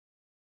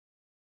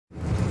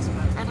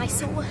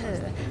saw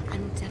her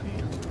and...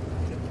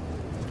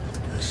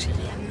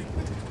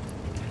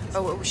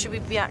 Oh, should we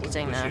be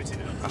acting now?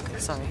 Okay,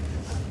 sorry.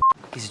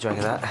 Here's a drink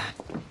of that.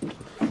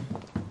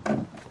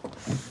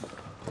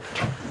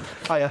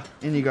 Hiya,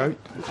 in you go.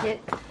 Thank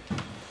you.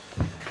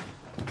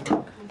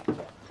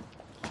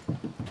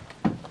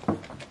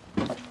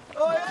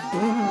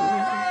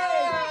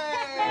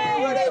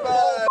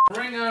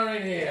 Bring her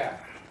in here.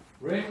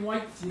 Bring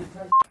wait till you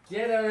taste.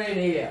 Get her in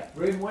here.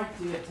 Bring wait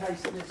till you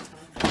taste this.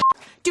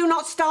 Do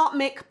not start,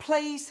 Mick,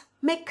 please.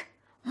 Mick,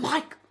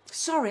 Mike.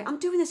 Sorry, I'm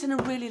doing this in a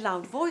really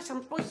loud voice.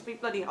 I'm supposed to be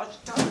bloody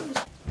hushed tones.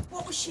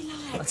 What was she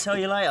like? I'll tell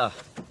you later.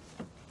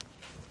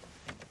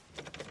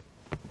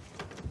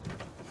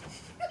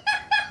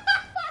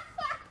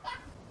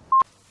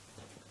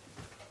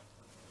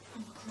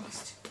 Oh,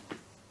 Christ.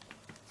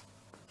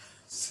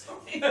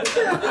 Sorry.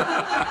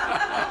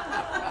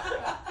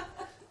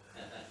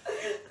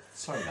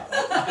 Sorry about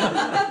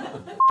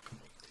that.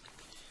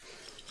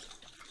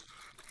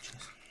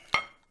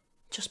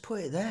 Just put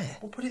it there.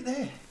 We'll put it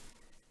there.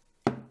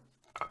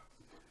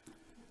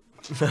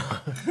 Get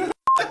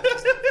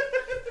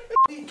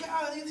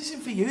out of here, this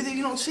isn't for you.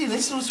 You're not seeing this.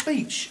 It's not a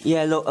speech.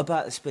 Yeah, look,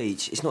 about the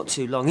speech. It's not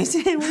too long, is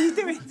it? What are you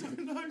doing?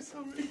 No,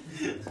 sorry.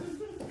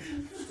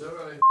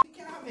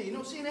 Get out of here. You're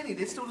not seeing any of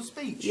this. It's not a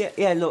speech.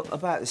 Yeah, look,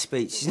 about the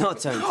speech. It's not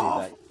too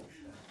late.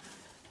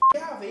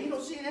 Get out of here. You're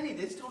not seeing any of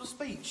this. It's not a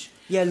speech.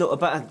 Yeah, look,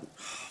 about...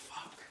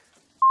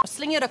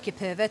 Sling your hook, you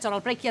pervert, or I'll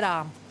break your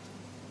arm.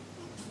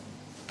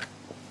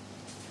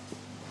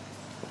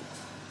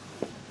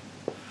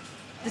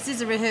 This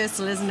is a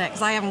rehearsal, isn't it?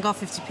 Because I haven't got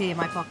 50p in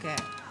my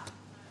pocket.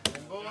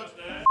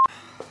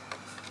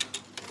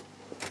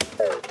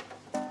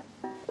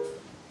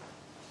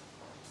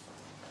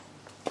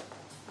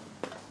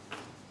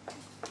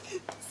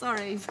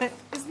 Sorry, but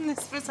isn't this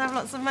supposed to have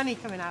lots of money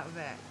coming out of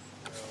it?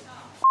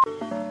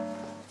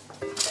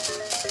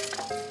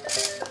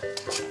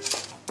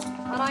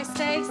 Aren't I,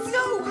 Stace?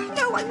 No,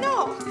 I'm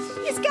not.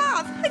 It's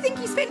Gav. I think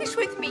he's finished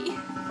with me.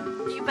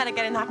 You better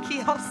get in that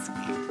kiosk.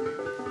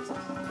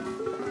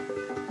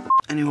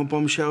 Any more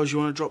bombshells you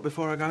want to drop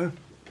before I go?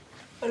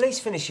 At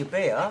least finish your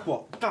beer.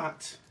 What?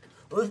 That?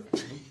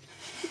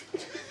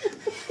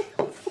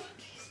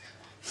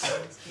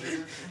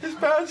 It's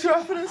bound to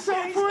happen at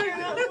some point.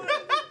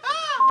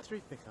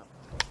 3 pickup.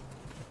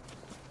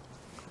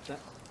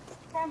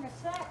 Camera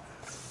set.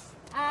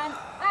 And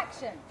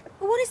action.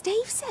 Well, what does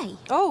Dave say?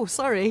 Oh,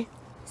 sorry.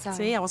 Sorry.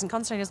 See, I wasn't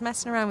concentrating. I was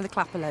messing around with a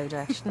clapper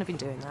loader. Shouldn't have been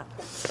doing that.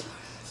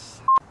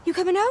 You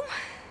coming home?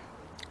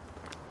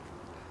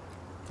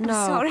 No.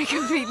 I'm sorry, I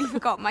completely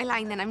forgot my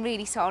line then. I'm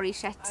really sorry,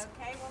 shit.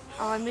 Okay,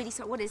 Oh, I'm really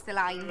sorry. What is the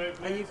line?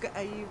 Are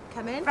you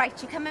coming? Right,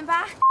 you coming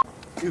back?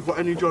 You've got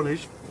any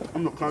Johnnies?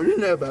 I'm not going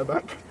in there,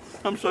 bareback.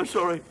 I'm so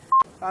sorry.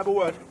 I have a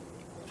word.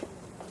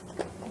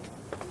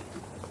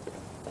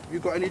 You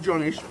got any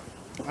Johnnies?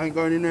 I ain't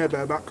going in there,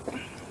 bareback.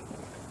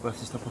 We'll have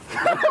to stop off.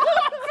 Come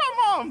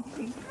on!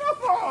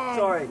 Come on!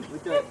 Sorry, we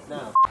do it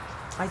now.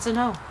 I don't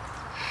know.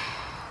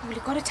 Well,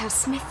 you've got to tell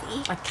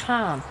Smithy. I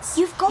can't.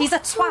 You've got He's a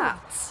to.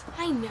 twat.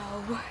 I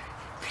know.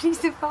 But he's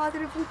the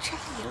father of your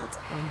child.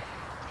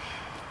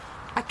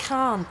 I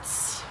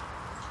can't.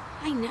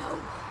 I know.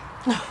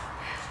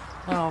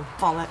 Oh,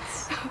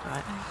 bollocks.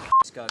 Right.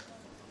 Let's go.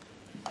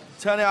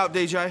 Turn it up,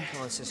 DJ.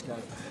 Come on, Cisco.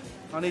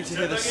 I need to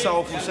hear the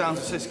soulful sounds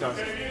of Cisco.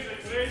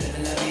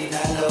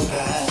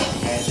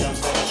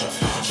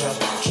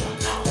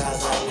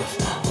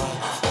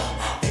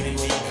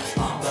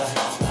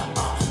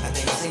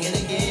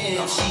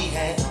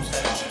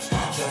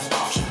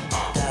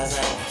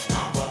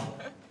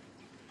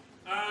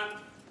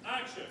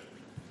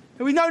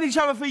 We've known each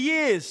other for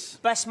years.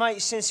 Best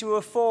mates since we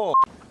were 4.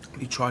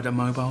 You tried a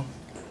mobile?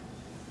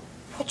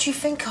 What do you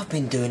think I've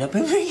been doing? I've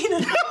been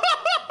ringing her.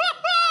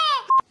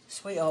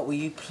 Sweetheart, will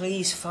you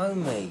please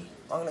phone me?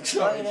 I'm going to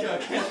explain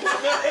it.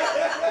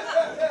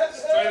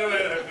 Straight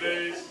away then,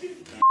 please.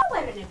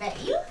 I'm wearing a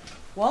veil.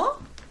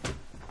 What?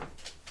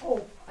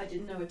 Oh, I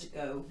didn't know where to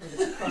go.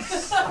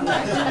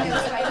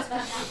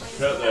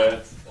 Cut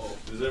there.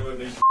 Does everyone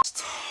need...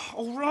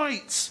 All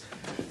right.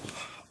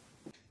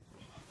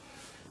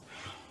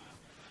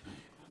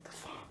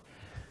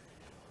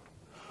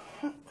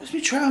 Where's my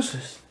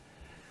trousers?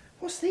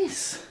 What's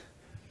this?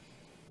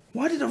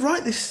 Why did I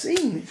write this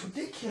scene? It's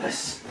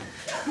ridiculous.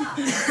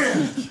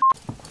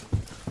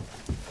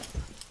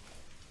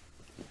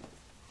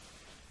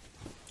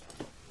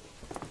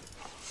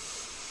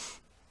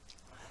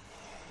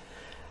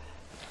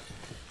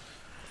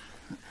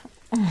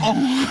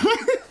 Oh.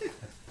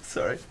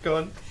 Sorry, go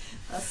on.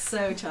 That's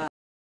so tight.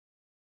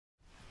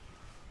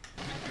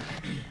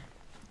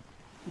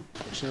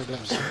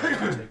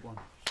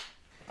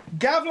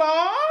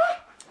 Gavlar!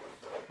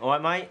 All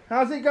right, mate?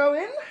 How's it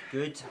going?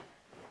 Good.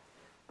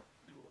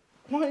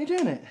 Why aren't you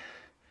doing it?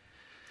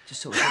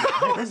 Just sort of...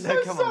 I'm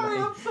so come sorry,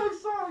 on, I'm so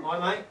sorry. All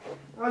right, mate?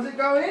 How's it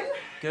going?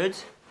 Good.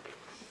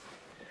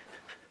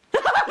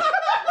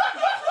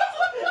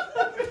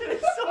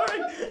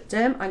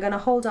 Dim, I'm going to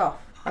hold off.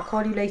 I'll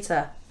call you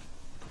later.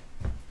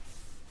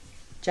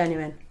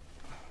 Genuine.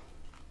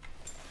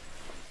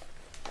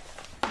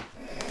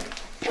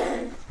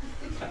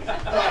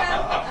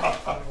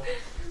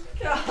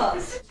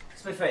 Cut.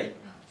 Smithy.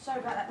 Sorry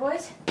about that,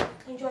 boys.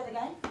 Enjoy the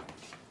game.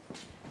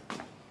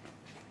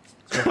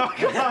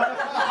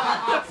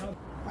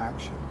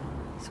 Action.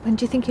 So when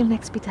do you think you'll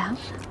next be down?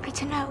 I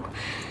don't know.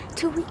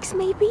 2 weeks,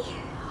 maybe?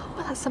 Oh,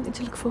 well, that's something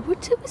to look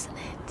forward to, isn't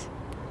it?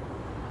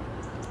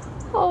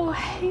 Oh,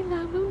 hey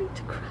now, no need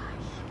to cry.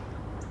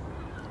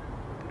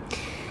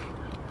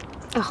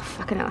 Oh,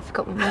 fucking hell, I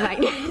forgot what my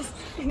line is.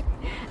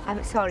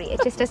 I'm sorry,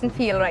 it just doesn't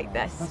feel right,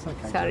 this. That's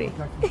okay. Sorry.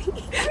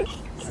 Okay,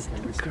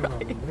 we're still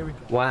rolling. Here we go.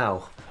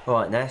 Wow. All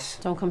right, Ness.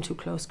 Don't come too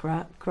close,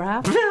 Grab.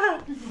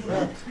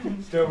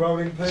 Still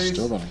rolling, please.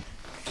 Still running.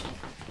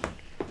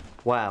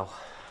 Wow.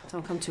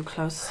 Don't come too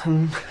close.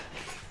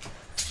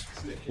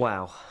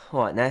 Wow.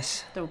 All right,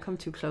 Ness. Don't come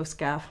too close,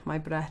 Gav. My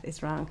breath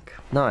is rank.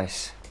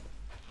 Nice.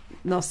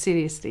 No,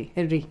 seriously,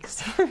 it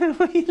reeks.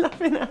 What are you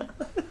laughing at?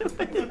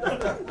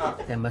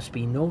 There must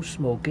be no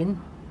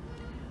smoking,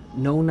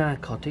 no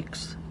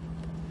narcotics,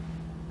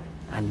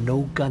 and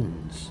no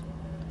guns.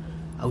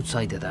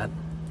 Outside of that,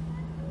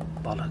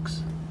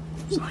 bollocks.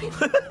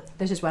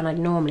 This is when I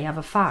normally have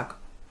a fag.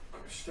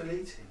 I'm still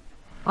eating.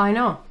 I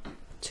know.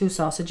 2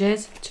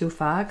 sausages, 2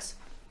 fags.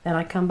 Then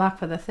I come back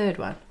for the 3rd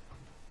one.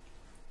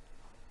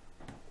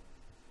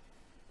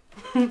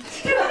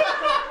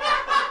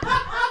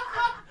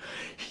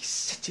 He's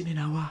sitting in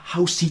our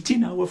house,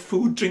 eating our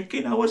food,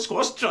 drinking our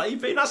squash,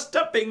 driving us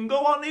to bingo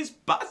on his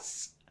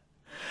bus.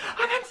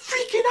 And I'm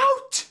freaking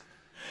out.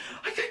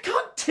 I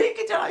can't take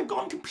it, and I've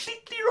gone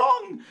completely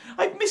wrong.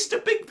 I've missed a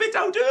big bit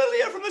out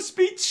earlier from the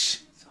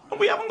speech. And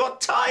we haven't got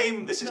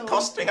time. This is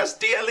costing us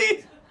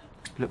dearly.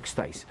 Look,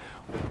 Stace,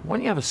 why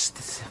don't you have a...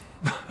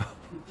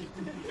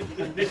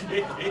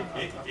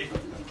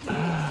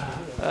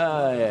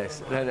 Ah,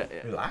 yes.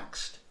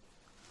 Relaxed.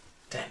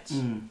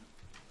 Tense.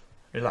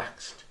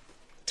 Relaxed.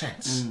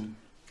 Tense.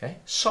 Okay?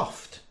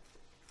 Soft.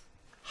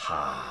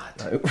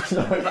 Hard.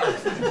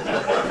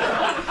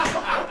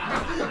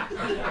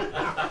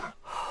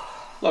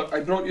 Look,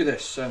 I brought you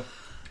this. I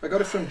got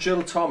it from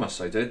Jill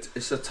Thomas, I did.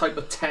 It's a type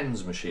of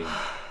tens machine.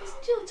 Is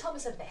Jill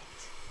Thomas a vet?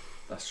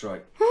 That's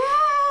right.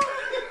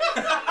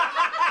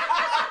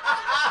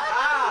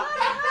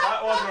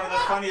 That was one of the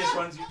funniest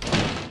ones you...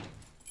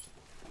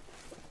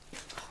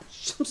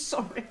 I'm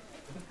sorry.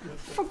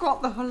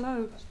 Forgot the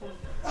hello.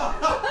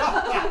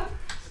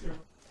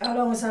 How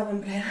long was that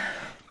one, Blair?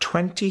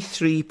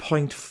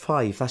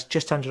 23.5. That's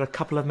just under a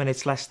couple of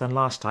minutes less than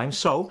last time.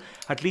 So,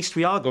 at least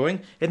we are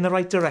going in the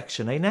right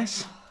direction, eh,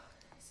 Ness?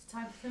 It's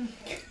time for them.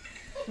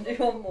 Do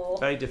one more.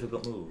 Very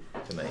difficult move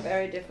to make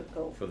Very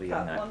difficult. for the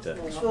young actor.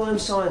 What's all them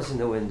signs in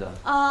the window?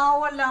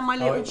 Oh, hello, my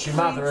little it's your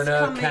mother and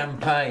her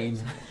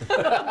campaign.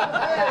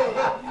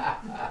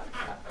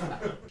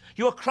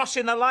 You're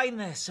crossing the line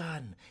there,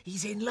 son.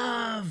 He's in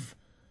love.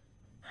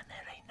 And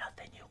there ain't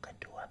nothing you can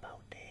do about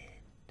it.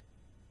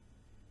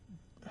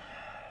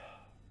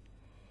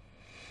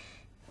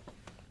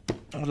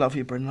 I love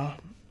you, Brynla.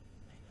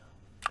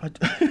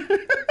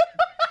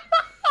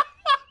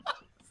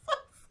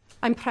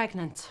 I'm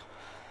pregnant.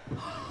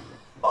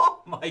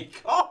 Oh, my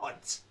God.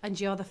 And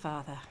you're the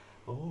father.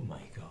 Oh,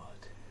 my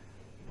God.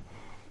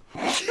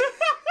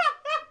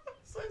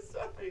 So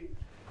sorry.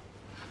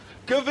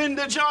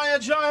 Govinda Jaya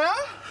Jaya.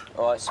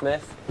 All right,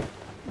 Smith.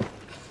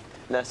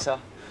 Nessa.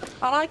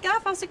 All right,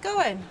 Gav, how's it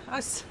going?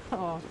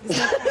 Oh,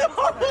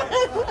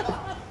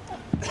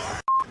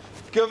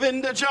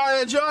 Govinda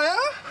Jaya Jaya.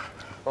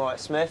 All right,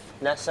 Smith.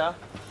 Nessa.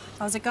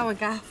 how's it going,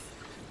 Gav?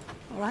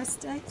 All right,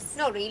 Stace?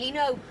 Not really,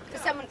 no. For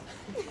someone...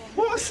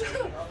 What's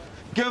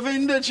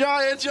Govinda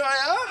Jaya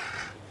Jaya?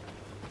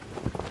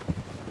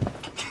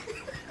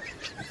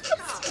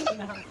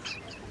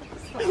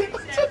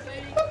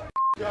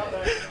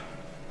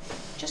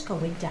 Just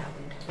going down.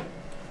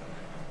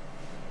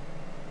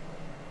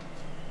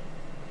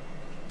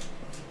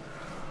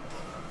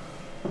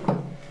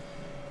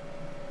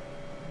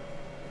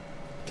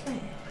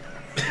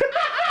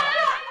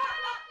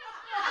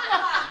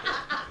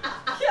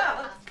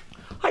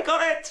 I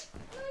got it.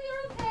 No,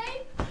 you're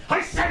okay.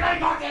 I said I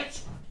got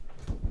it.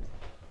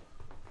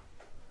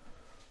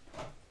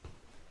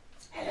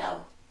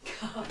 Hello.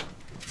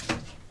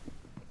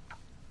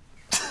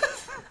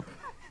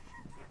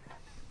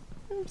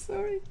 I'm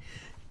sorry.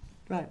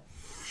 Right.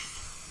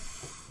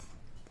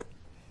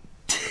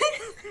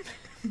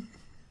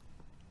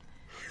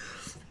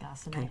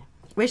 Okay.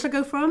 Where shall I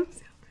go from?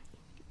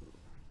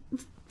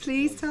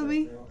 Please tell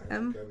me.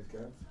 Okay.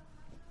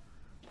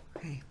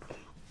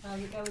 Oh,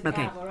 you go with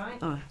Okay. Gav, all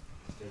right? All right.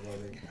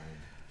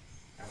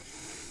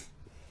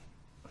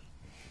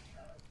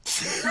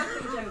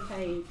 Joe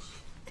Page.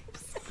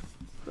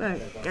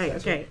 Right.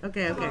 Okay.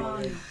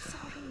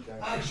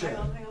 Action.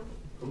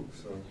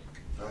 Oops, sorry.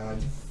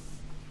 And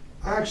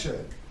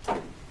action.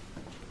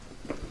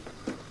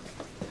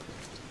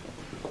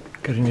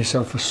 Getting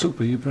yourself a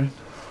soup, are you, Brent?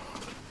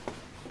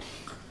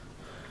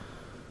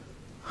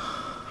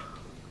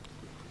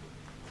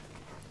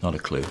 Not a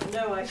clue.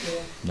 No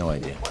idea. No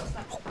idea.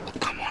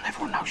 Come on,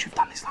 everyone knows you've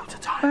done this loads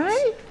of times.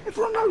 Hey?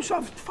 Everyone knows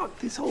I've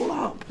fucked this all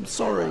up. I'm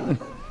sorry. All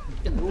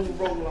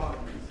wrong lines.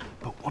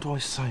 But what do I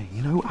say?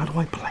 You know, how do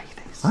I play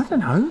this? I don't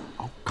know.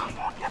 Oh, come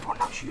on. Everyone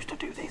knows you used to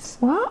do this.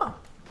 What?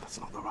 That's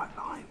not the right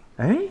line.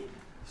 Eh?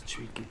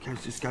 Should we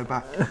just go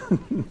back?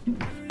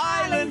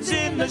 Islands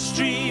in the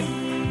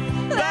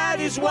stream,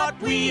 that is what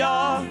we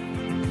are.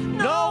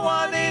 No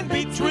one in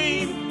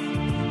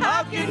between.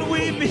 How can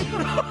we be?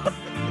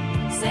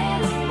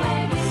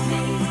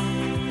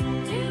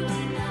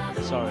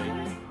 Sorry.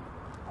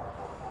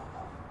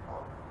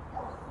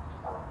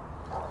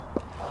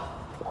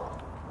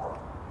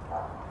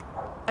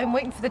 I'm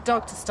waiting for the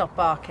dog to stop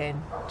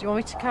barking. Do you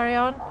want me to carry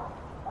on?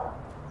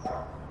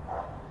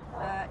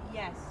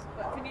 Yes,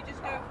 but can you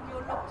just go from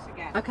your looks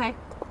again? Okay.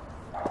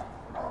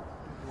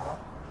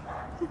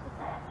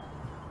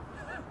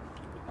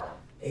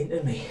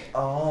 Into me.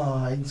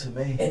 Oh, into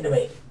me. Into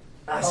me.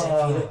 That's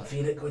it.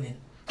 Feel it going in.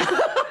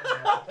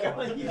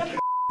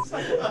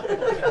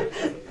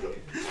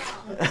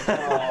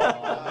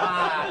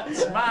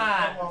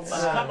 Matt.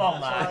 Come on,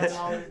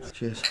 Matt.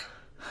 Cheers.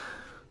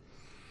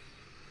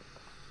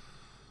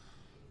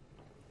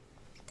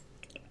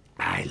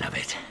 I love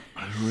it.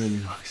 That's really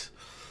nice.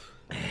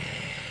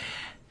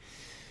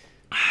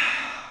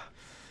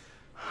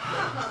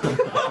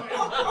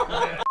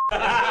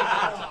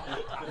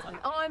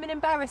 I'm an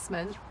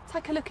embarrassment.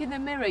 Take a look in the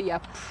mirror, you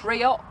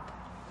pre-op.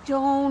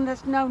 John,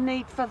 there's no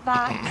need for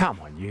that. Come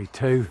on, you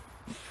two.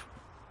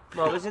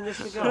 Well, isn't this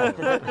the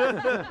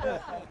guy?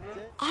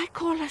 I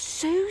call her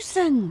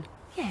Susan.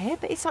 Yeah,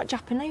 but it's like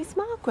Japanese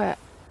Margaret.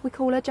 We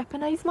call her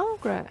Japanese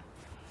Margaret.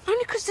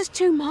 Only because there's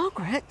two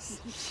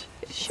Margarets.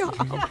 Shut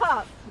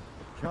up.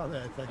 Cut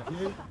there, thank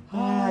you.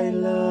 I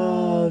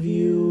love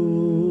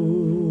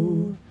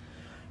you.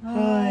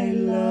 I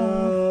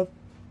love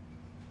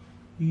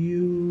you.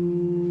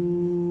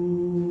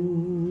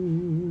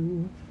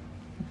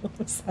 What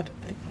was that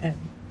at the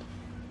end?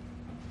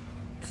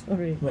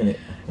 Sorry. Wait,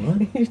 what?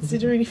 You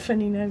did a really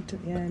funny note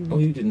at the end. Oh,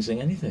 you didn't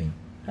sing anything.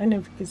 I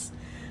know because.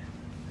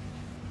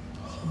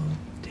 Oh,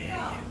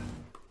 dare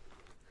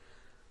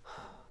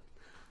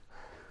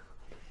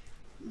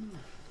you.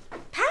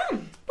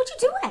 Pam, what are you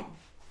doing?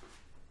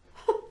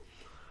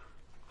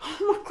 Oh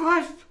my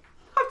Christ.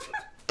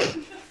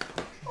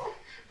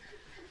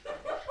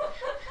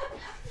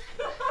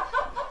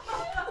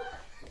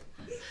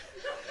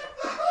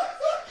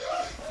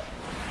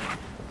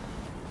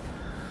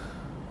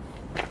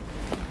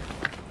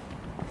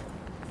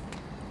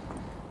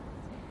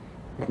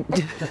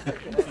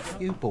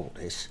 You bought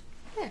this?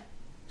 Yeah.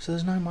 So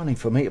there's no money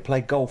for me to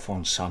play golf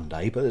on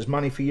Sunday, but there's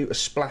money for you to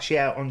splash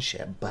out on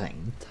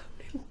champagne?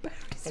 Don't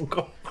embarrass me. Oh,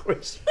 God,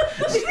 Chris.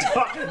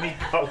 Starting me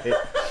going.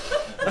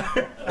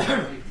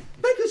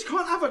 Beggars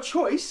can't have a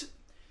choice.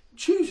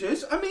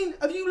 Choosers? I mean,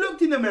 have you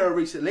looked in the mirror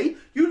recently?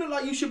 You look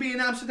like you should be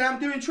in Amsterdam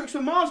doing tricks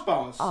with Mars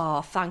bars.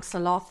 Oh, thanks a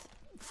lot,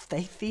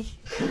 Stacey.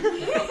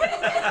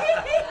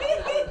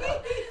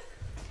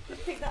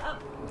 Pick that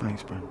up.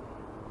 Thanks, Brent.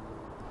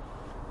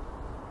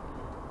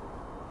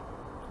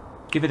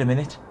 Give it a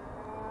minute.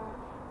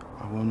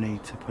 I will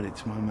need to put it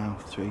to my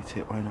mouth to eat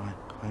it, won't I?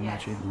 I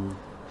imagine.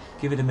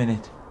 Give it a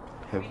minute.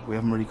 Yeah, we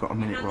haven't really got a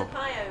minute, Rob.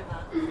 Pie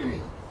over.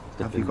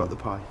 Have you got the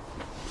pie?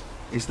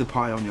 Is the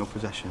pie on your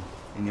possession?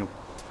 In your...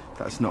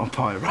 That's not a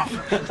pie, Rob.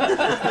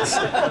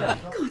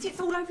 God, it's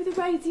all over the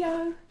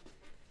radio.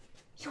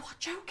 You're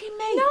joking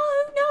me? No.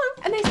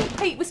 And they said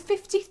Pete was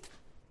 50.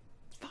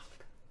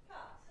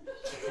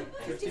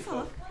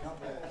 55.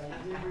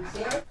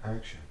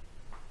 Action.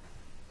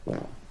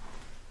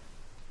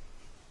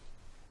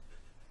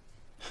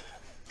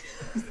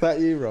 Is that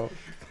you, Rob?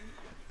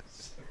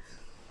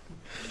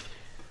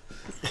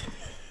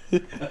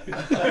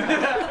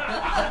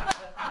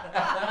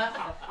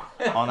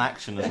 On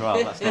action as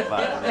well, that's not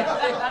bad,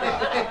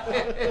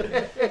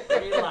 is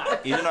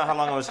it? You don't know how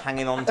long I was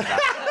hanging on to that.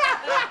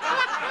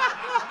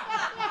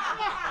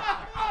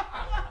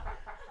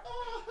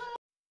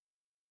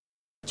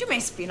 Do you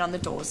miss being on the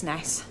door's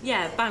nest?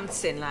 Yeah,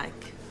 bouncing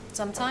like.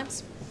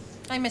 Sometimes.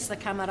 I miss the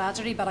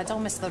camaraderie, but I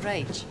don't miss the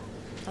rage.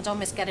 I don't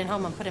miss getting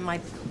home and putting my...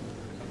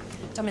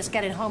 Don't miss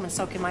getting home and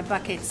soaking my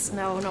buckets.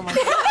 No more.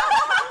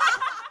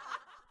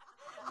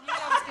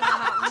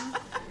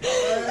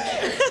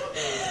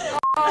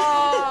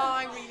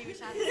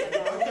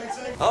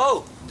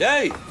 Oh,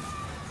 Dave,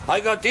 I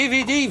got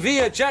DVD,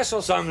 VHS,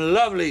 or some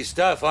lovely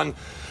stuff on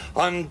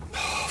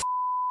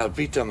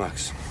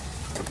Betamax.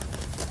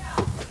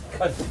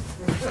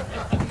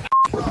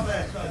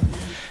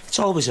 It's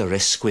always a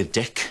risk with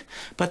Dick,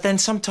 but then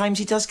sometimes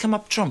he does come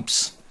up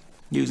trumps.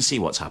 You can see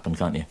what's happened,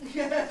 can't you?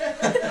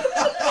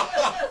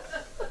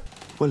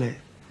 Will it?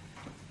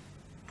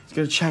 It's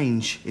going to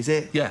change, is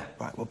it? Yeah.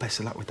 Right, well, best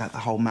of luck with that. The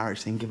whole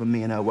marriage thing, given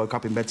me and her woke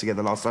up in bed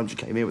together last time she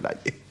came here without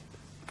you.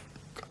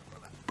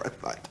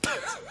 Breath like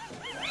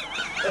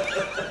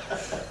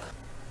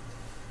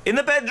In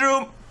the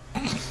bedroom.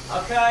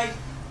 Okay.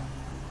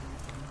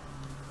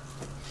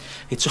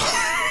 It's all...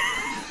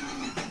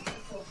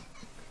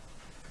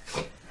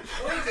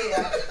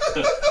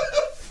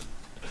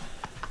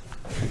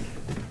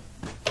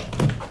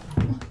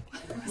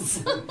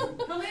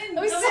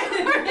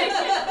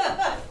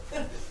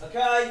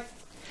 Okay.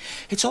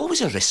 It's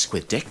always a risk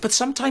with Dick, but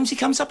sometimes he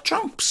comes up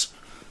trumps.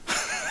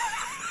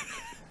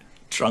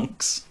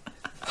 Trunks.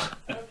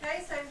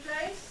 Okay, same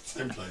place.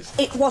 Same place.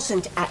 It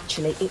wasn't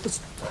actually. It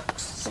was.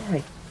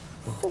 Sorry.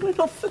 Falling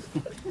off.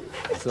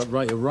 It's like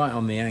right, you're right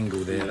on the angle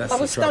there. That's I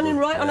was the trouble. standing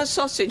right on a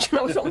sausage and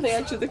I was on the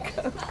edge of the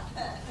curb.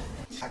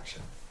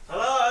 Action.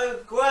 Hello,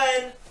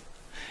 Gwen.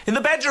 In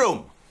the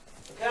bedroom.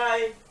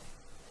 Okay.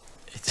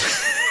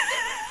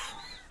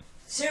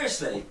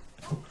 Seriously?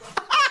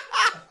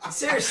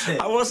 Seriously?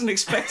 I wasn't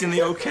expecting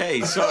the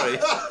okay, sorry.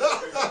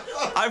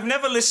 I've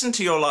never listened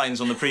to your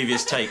lines on the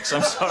previous takes,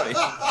 I'm sorry.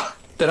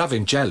 They're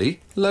having jelly.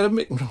 Let them...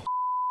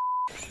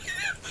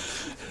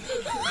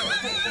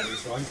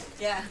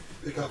 Yeah.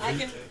 I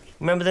can...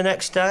 Remember the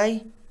next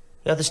day?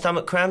 You had the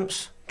stomach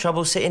cramps?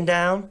 Trouble sitting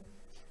down?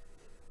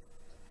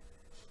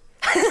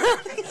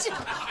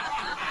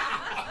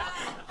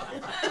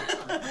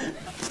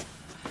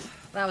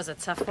 That was a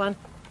tough one.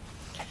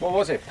 What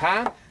was it,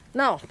 Pan?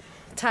 No,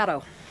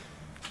 taro.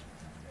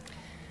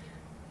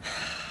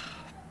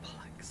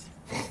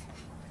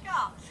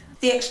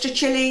 The extra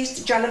chilies,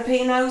 the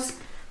jalapenos,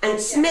 and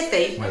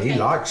Smithy. Well, he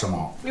likes them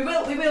all. We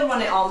will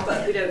run it on,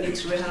 but we don't need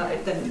to rehearse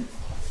it. Then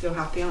you're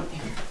happy, aren't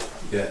you?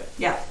 Yeah.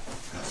 Yeah.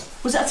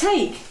 Was that a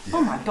take? Yeah.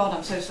 Oh my God,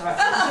 I'm so sorry.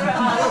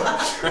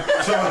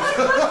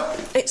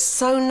 It's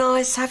so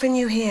nice having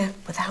you here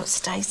without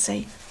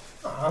Stacey.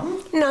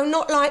 No,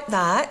 not like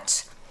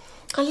that.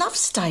 I love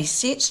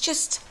Stacey. It's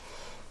just,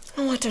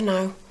 oh, I don't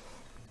know.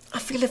 I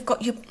feel I've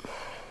got you.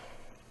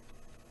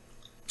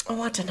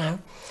 Oh, I don't know.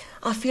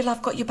 I feel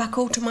I've got you back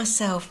all to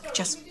myself.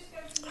 Just.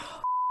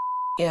 Oh,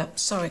 yeah,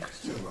 sorry.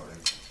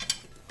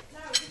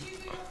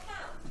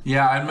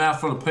 Yeah, I had a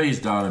mouthful of peas,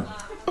 darling.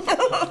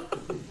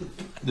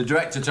 The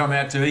director told me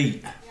how to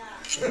eat.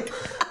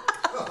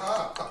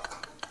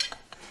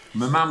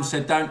 My mum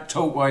said, don't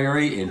talk while you're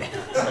eating.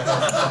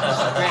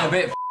 I'm getting a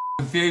bit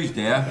confused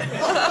here.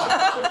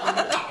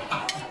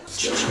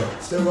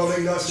 Still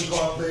rolling nice and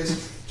quiet,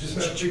 please.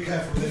 Just be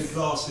careful with any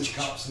glasses,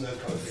 cups and those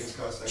kind of things,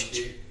 guys. Thank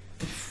you.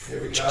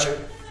 Here we go.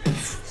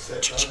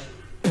 Step back.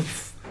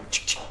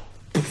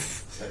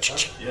 Step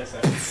back. Yes,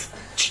 sir.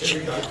 Here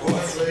we go.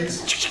 Quiet, please.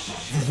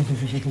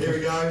 Here we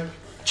go.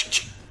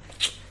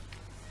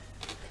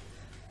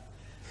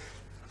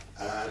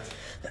 And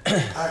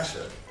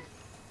action.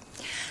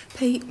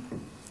 Pete,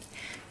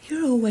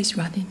 you're always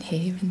running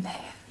here and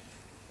there.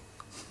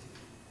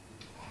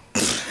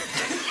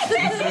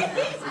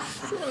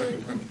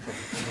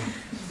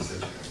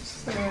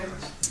 Sorry.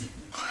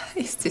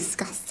 It's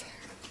disgusting.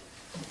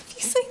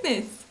 You seen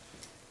this?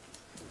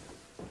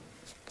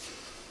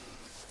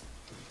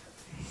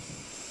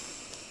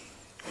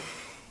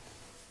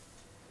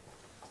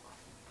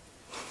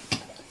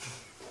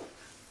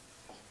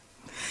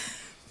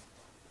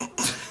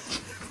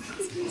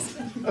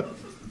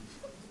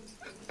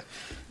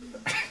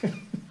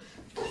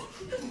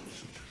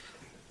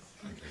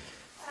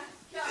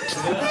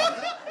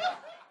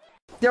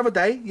 The other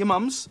day, your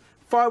mum's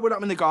firewood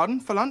up in the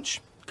garden for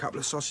lunch. Couple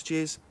of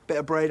sausages, bit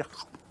of bread.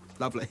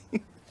 Lovely.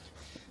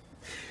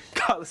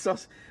 Couple of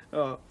sausages.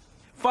 Oh.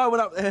 Firewood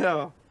up there.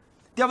 Oh.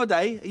 The other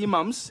day, your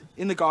mum's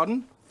in the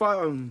garden.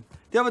 The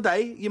other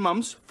day, your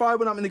mum's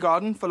firewood up in the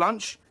garden for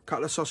lunch.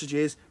 Couple of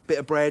sausages, bit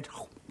of bread.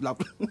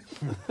 Lovely.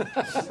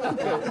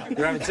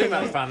 You're having too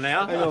much fun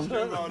now.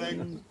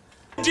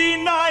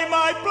 Deny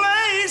my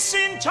place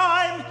in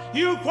time,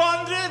 you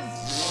wandered.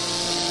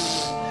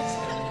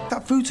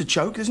 That food's a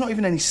joke. There's not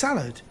even any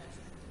salad.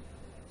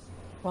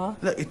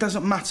 What? Look, it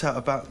doesn't matter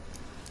about...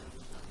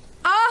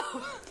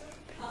 Oh!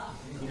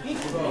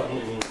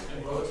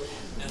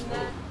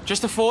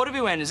 Just the four of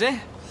you in, is it?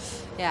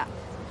 Yeah.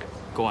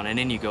 Go on, and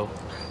in you go.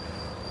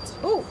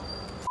 Oh.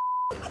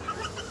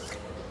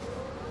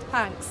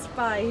 Thanks,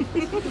 bye.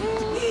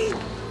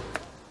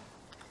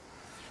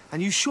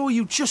 And you sure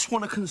you just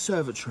want a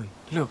conservatory?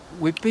 Look,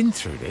 we've been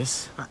through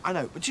this. I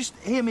know, but just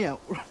hear me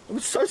out. I'm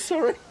so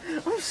sorry.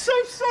 I'm so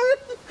sorry.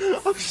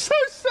 I'm so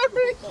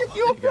sorry. There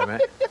you go,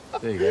 mate.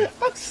 There you go.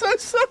 I'm so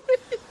sorry.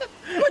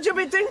 What you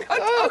been doing?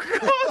 Oh,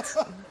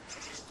 God.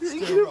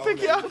 You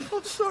pick it up.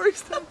 I'm sorry,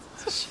 Stan.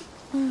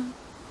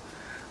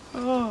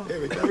 Oh, here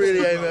we go. I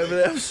really am over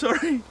there. I'm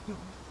sorry.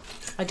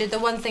 I did the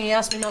one thing he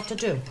asked me not to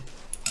do.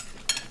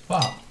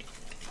 What?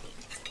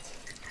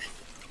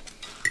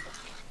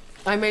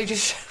 I made you.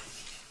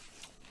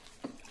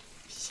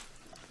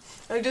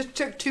 I just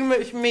took too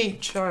much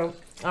meat, so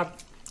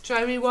shall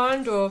I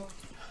rewind or?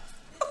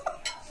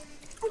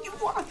 What do you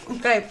want?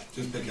 Okay.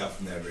 Just pick up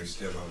from there, Bruce.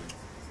 Still rolling.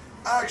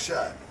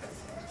 Action.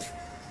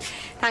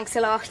 Thanks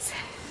a lot.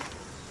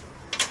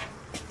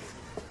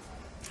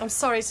 I'm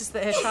sorry, it's just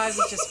that her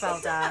trousers just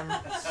fell down.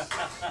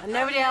 And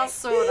nobody else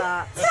saw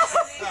that.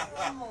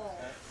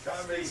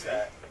 Can't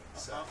reset.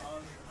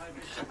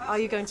 Are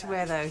you going to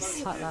wear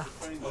those like that?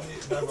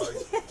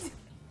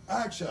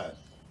 Action.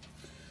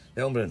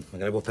 Iawn, Bryn, mae'n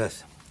gynnu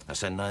bwpeth.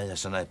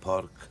 Asennau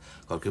porc,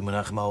 gorgyn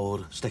mynach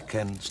mawr,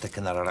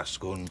 stecen ar yr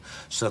asgwn,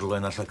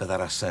 syrlwen a llygad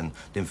ar asen,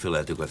 dim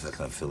ffiled i'w gwerth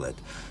allan ffiled.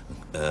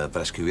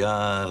 Bresciw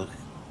iar,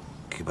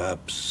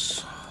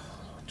 kebabs...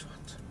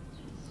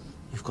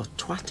 You've got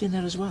twat in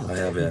there as well? I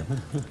have, yeah.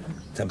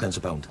 10 pence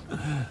a pound.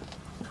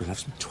 We'll have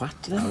some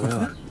twat then. I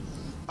will.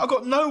 I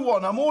got no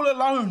one. I'm all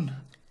alone.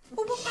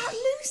 Well, what about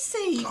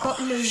Lucy? You got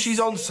Lucy. She's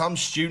on some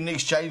student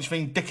exchange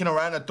thing, dicking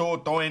around a door,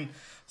 doing.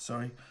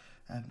 Sorry.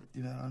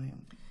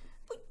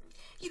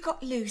 You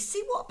got Lucy?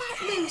 What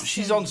about Lucy?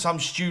 She's on some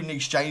student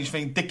exchange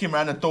thing, dicking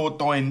around a door,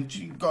 doing.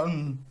 She got.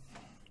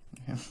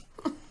 Yeah.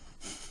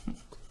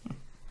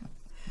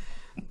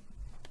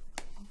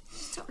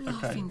 Stop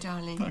laughing,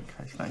 darling.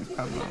 Okay, thanks,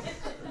 Pamela.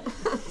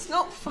 It's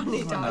not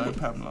funny, darling. No,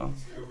 Pamela.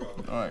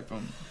 All right, go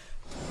on.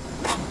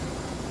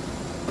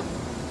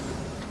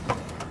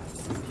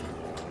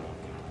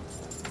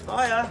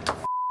 Hiya.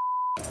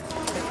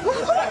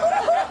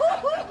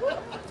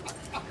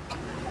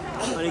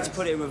 I need to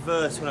put it in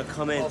reverse when I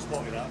come in.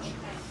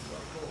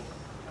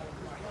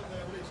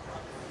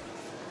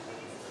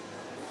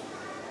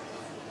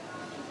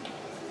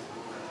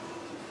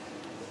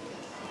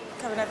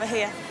 Coming over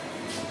here.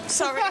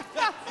 Sorry.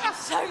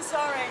 So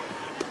sorry.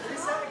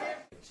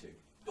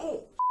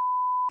 Oh!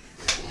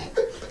 What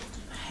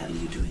the hell are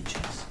you doing,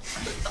 Jess?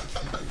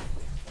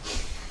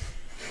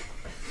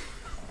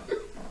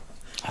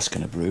 That's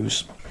gonna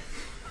bruise.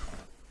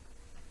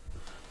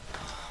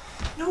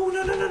 No,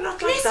 not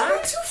like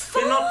that.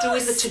 You're not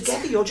doing it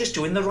together, you're just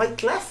doing the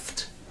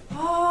right-left.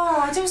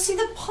 Oh, I don't see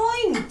the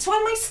point.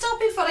 What am I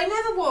stopping for? I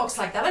never walks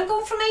like that. I'm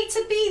going from A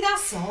to B,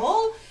 that's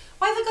all.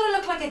 Why have I got to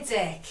look like a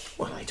dick?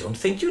 Well, I don't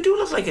think you do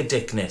look like a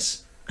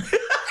dickness.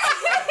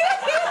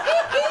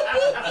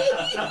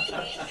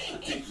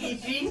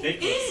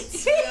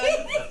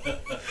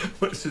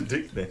 What's a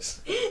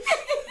dickness?